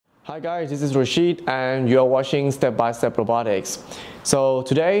Hi guys, this is Rashid and you're watching Step by Step Robotics. So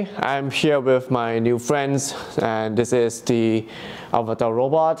today I'm here with my new friends and this is the avatar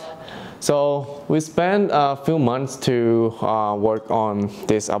robot. So we spent a few months to work on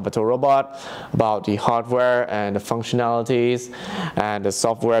this avatar robot, about the hardware and the functionalities and the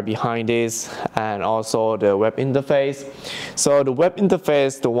software behind this and also the web interface. So the web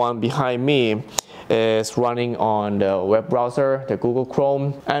interface, the one behind me, is running on the web browser, the Google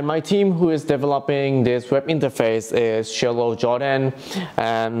Chrome. And my team who is developing this web interface is Cielo Jordan.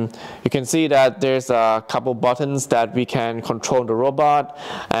 And you can see that there's a couple buttons that we can control the robot,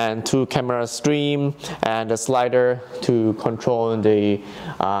 and two camera stream, and a slider to control the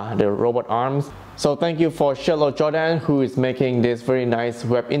robot arms. So thank you for Cielo Jordan who is making this very nice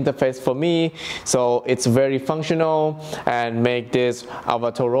web interface for me. So it's very functional and make this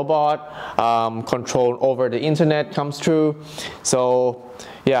avatar robot control over the internet comes through. So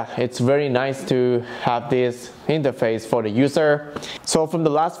yeah, it's very nice to have this interface for the user. So from the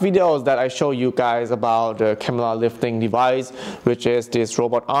last videos that I showed you guys about the camera lifting device, which is this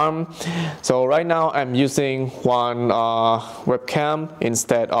robot arm. So right now I'm using one webcam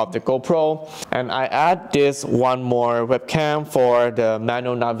instead of the GoPro, and I add this one more webcam for the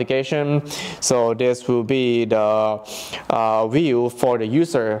manual navigation. So this will be the view for the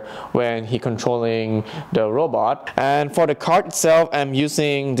user when he controlling the robot. And for the card itself, I'm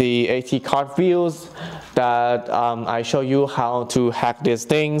using the AT card views that I show you how to hack these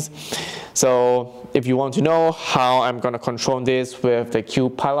things. So if you want to know how I'm gonna control this with the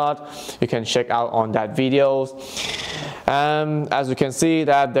Cube Pilot, you can check out on that videos. As you can see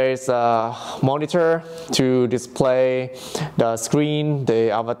that there is a monitor to display the screen,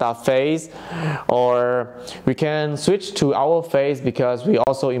 the avatar face, or we can switch to our face because we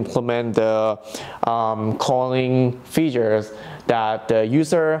also implement the calling features that the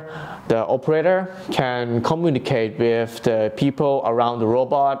user, the operator, can communicate with the people around the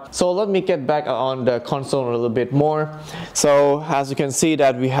robot. So let me get back on the console a little bit more. So as you can see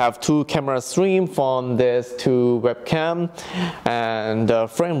that we have two camera stream from this to webcam, and the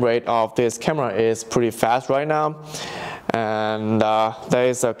frame rate of this camera is pretty fast right now. And there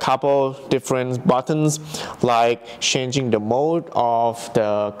is a couple different buttons like changing the mode of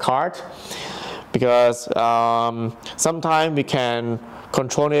the card, because sometimes we can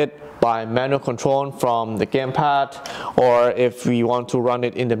control it by manual control from the gamepad, or if we want to run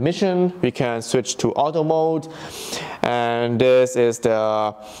it in the mission, we can switch to auto mode. And this is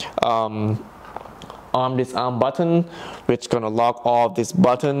the arm disarm button, which is gonna lock off this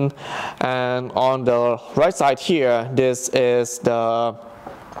button. And on the right side here, this is the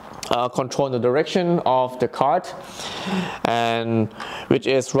control the direction of the card, and which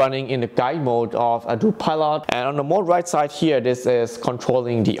is running in the guide mode of Adobe Pilot. And on the more right side here, this is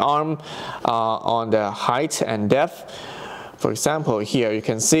controlling the arm on the height and depth. For example, here you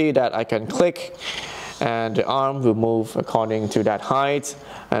can see that I can click and the arm will move according to that height,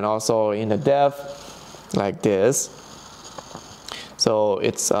 and also in the depth like this. So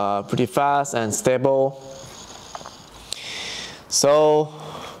it's pretty fast and stable. So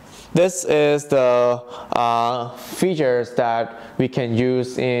this is the features that we can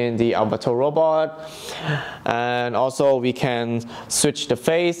use in the avatar robot. And also we can switch the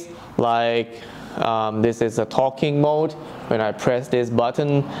face, like this is a talking mode. When I press this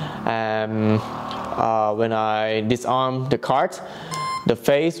button and when I disarm the card, the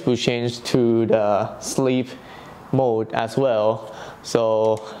face will change to the sleep mode as well.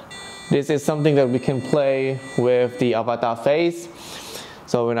 So this is something that we can play with the avatar face.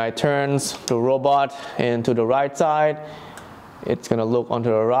 So when I turn the robot into the right side, it's gonna look onto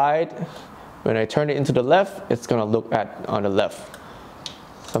the right. When I turn it into the left, it's gonna look on the left.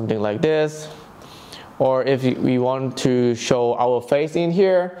 Something like this. Or if we want to show our face in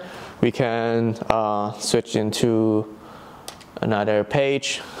here, we can switch into another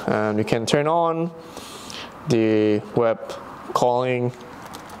page, and we can turn on the web calling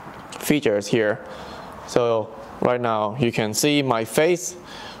features here. So right now you can see my face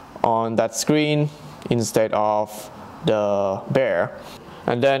on that screen instead of the bear.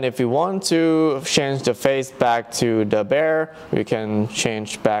 And then if we want to change the face back to the bear, we can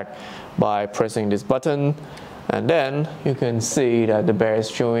change back by pressing this button, and then you can see that the bear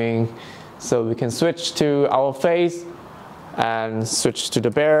is showing. So we can switch to our face and switch to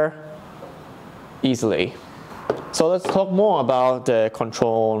the bear easily. So let's talk more about the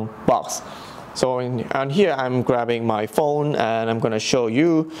control box. So on here I'm grabbing my phone and I'm going to show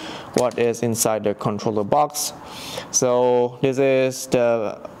you what is inside the controller box. So this is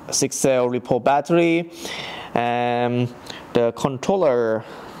the 6-cell repo battery, and the controller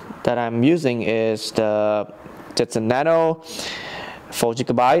that I'm using is just a Nano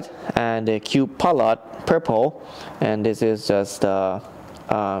 4GB and the Cube Pilot Purple, and this is just the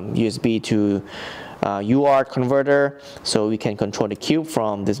USB to UART converter, so we can control the cube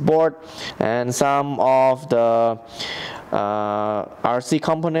from this board, and some of the RC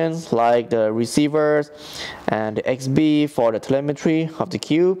components like the receivers and the XB for the telemetry of the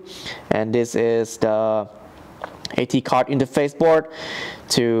cube, and this is the AT card interface board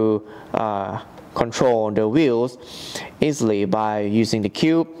to control the wheels easily by using the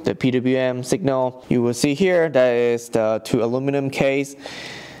cube, the PWM signal. You will see here that is the 2 aluminum case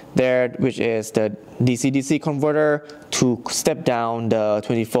there, which is the DC-DC converter to step down the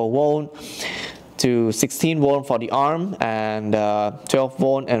 24 volt to 16 volt for the arm, and 12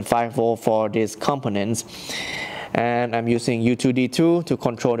 volt and 5 volt for these components. And I'm using U2D2 to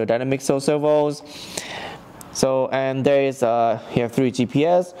control the dynamic servos. So, and there is here 3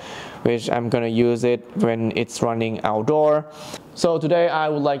 GPS, which I'm gonna use it when it's running outdoor. So today I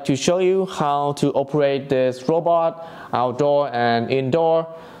would like to show you how to operate this robot outdoor and indoor.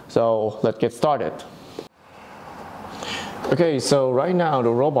 So let's get started. Okay, so right now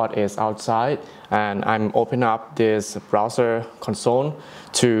the robot is outside, and I'm opening up this browser console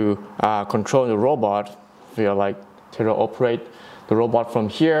to control the robot via to operate the robot from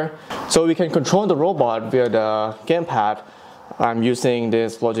here. So we can control the robot via the gamepad. I'm using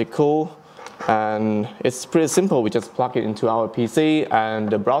this Logic Cool, and it's pretty simple. We just plug it into our PC, and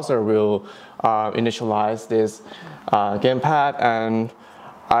the browser will initialize this gamepad. And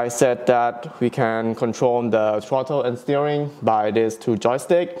I said that we can control the throttle and steering by these 2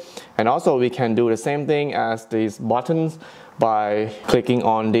 joysticks, and also we can do the same thing as these buttons by clicking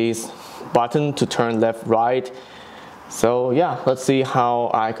on these buttons to turn left, right. So yeah, let's see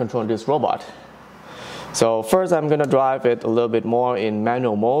how I control this robot. So first I'm gonna drive it a little bit more in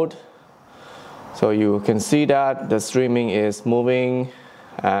manual mode. So you can see that the streaming is moving,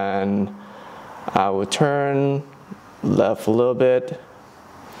 and I will turn left a little bit.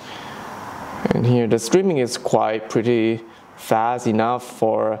 And here the streaming is quite pretty fast enough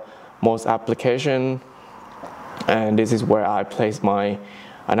for most application. And this is where I place my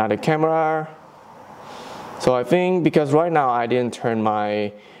another camera. So I think because right now I didn't turn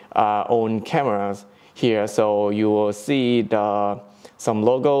my own cameras here, so you will see some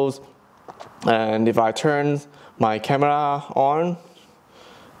logos. And if I turn my camera on,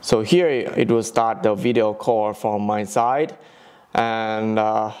 so here it will start the video call from my side, and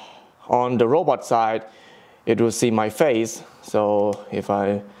on the robot side it will see my face. So if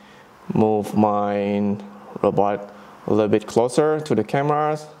I move my robot a little bit closer to the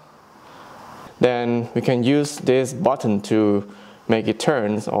cameras, then we can use this button to make it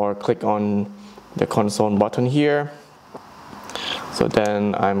turn, or click on the console button here. So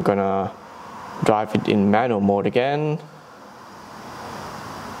then I'm gonna drive it in manual mode again.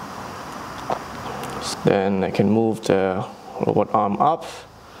 Then I can move the robot arm up,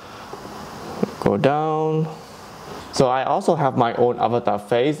 go down. So I also have my own avatar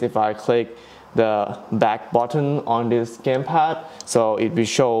face. If I click the back button on this gamepad, so it will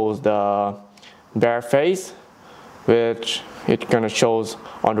show the bare face, which it gonna shows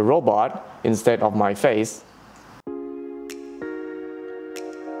on the robot instead of my face.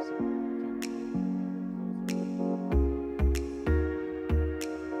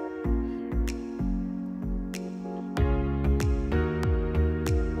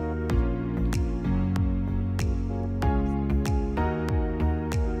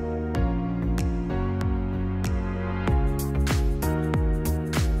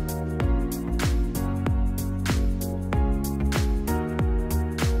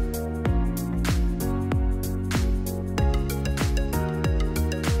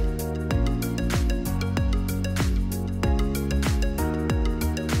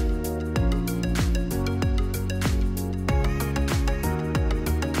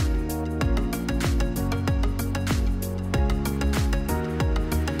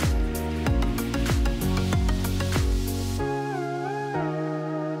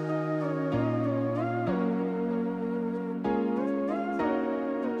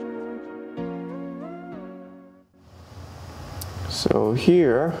 So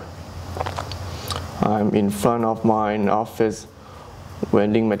here I'm in front of my office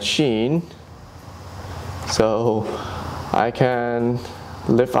vending machine, so I can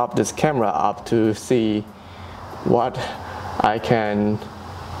lift up this camera up to see what I can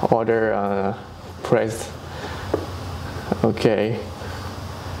order. Press OK.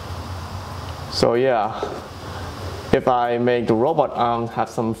 So yeah, if I make the robot arm have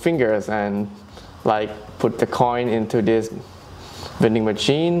some fingers and put the coin into this vending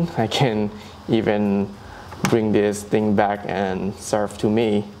machine. I can even bring this thing back and serve to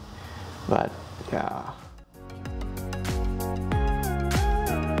me, but yeah.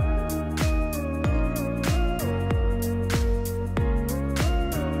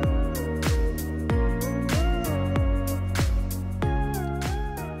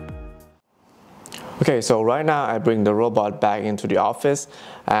 Okay, so right now I bring the robot back into the office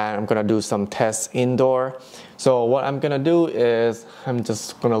and I'm gonna do some tests indoor. So what I'm gonna do is I'm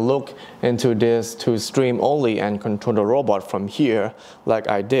just gonna look into this to stream only and control the robot from here like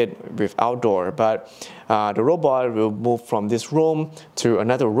I did with outdoor. But the robot will move from this room to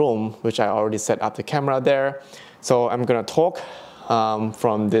another room, which I already set up the camera there. So I'm gonna talk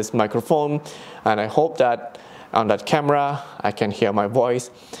from this microphone, and I hope that on that camera I can hear my voice,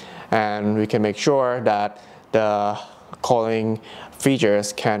 and we can make sure that the calling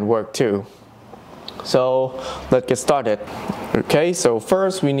features can work too. So let's get started. Okay, so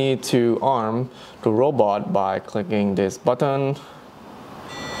first we need to arm the robot by clicking this button,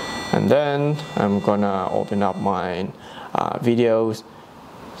 and then I'm gonna open up my videos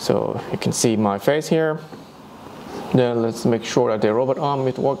so you can see my face here. Then let's make sure that the robot arm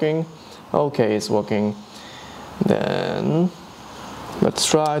is working. Okay, it's working. Then let's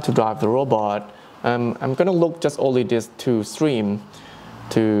try to drive the robot. I'm gonna look just only this to stream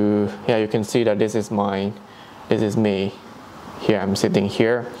to, yeah, you can see that this is me. Here I'm sitting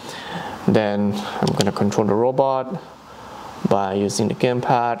here. Then I'm gonna control the robot by using the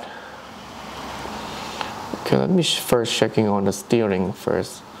gamepad. Okay, let me first checking on the steering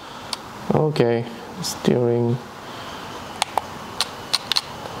first. Okay, steering.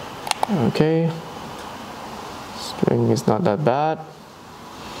 Okay, steering is not that bad.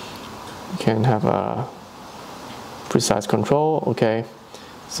 Can have a precise control. Okay,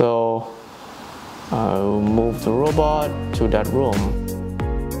 so I'll move the robot to that room.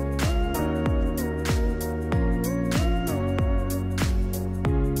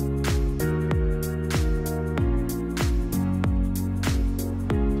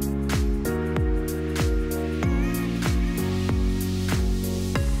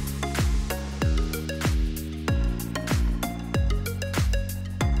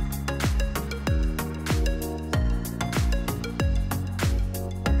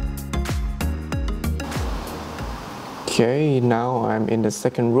 Okay, now I'm in the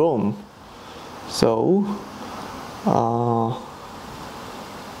second room. So,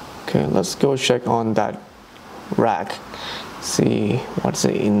 okay, let's go check on that rack, see what's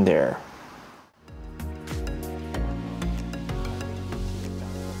in there.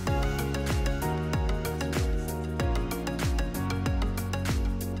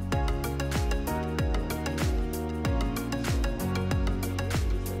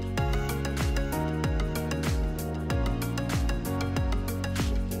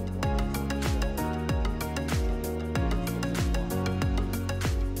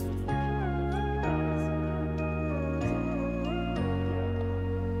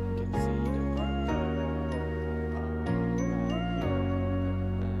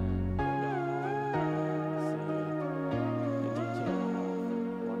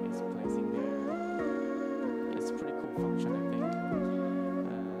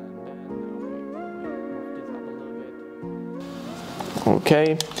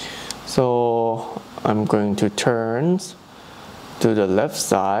 Okay, so I'm going to turn to the left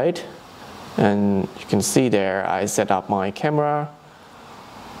side, and you can see there I set up my camera.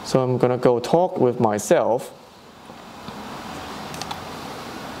 So I'm gonna go talk with myself.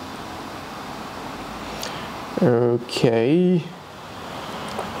 Okay,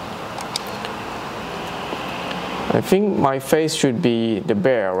 I think my face should be the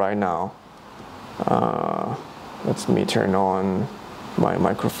bear right now. Let me turn on my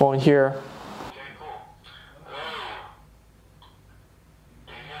microphone here. Okay, cool. Hello.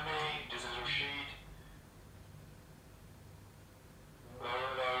 Can you hear me? This is Rashid.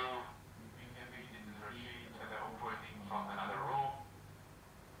 Hello. You can hear me? This is Rashid, and I'm operating from another room.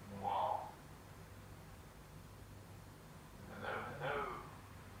 Wow. Hello, hello.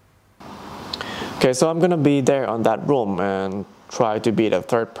 Okay, so I'm gonna be there on that room and try to be the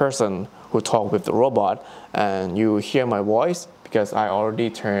third person who talk with the robot, and you hear my voice because I already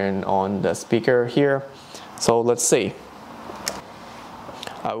turned on the speaker here. So let's see.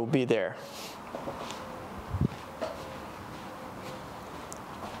 I will be there.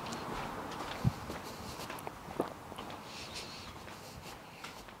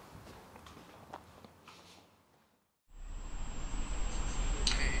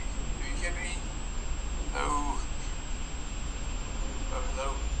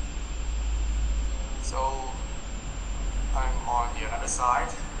 So I'm on here.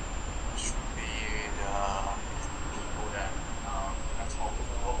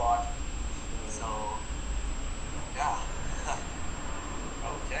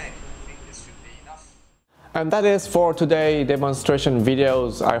 And that is for today demonstration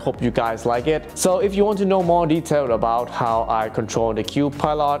videos. I hope you guys like it. So if you want to know more detail about how I control the Cube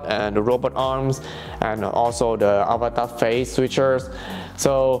pilot and the robot arms and also the avatar face switchers,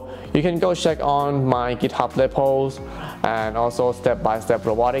 so you can go check on my GitHub repos and also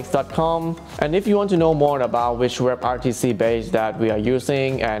stepbystep-robotics.com. And if you want to know more about which WebRTC base that we are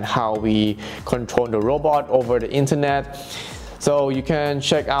using and how we control the robot over the internet, so you can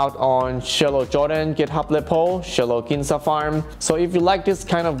check out on Cielo Jordan GitHub repo, Cielo Ginza farm. So if you like this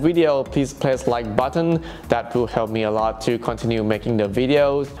kind of video, please press like button. That will help me a lot to continue making the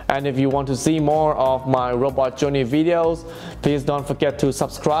videos. And if you want to see more of my robot journey videos, please don't forget to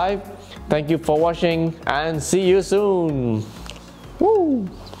subscribe. Thank you for watching and see you soon. Woo!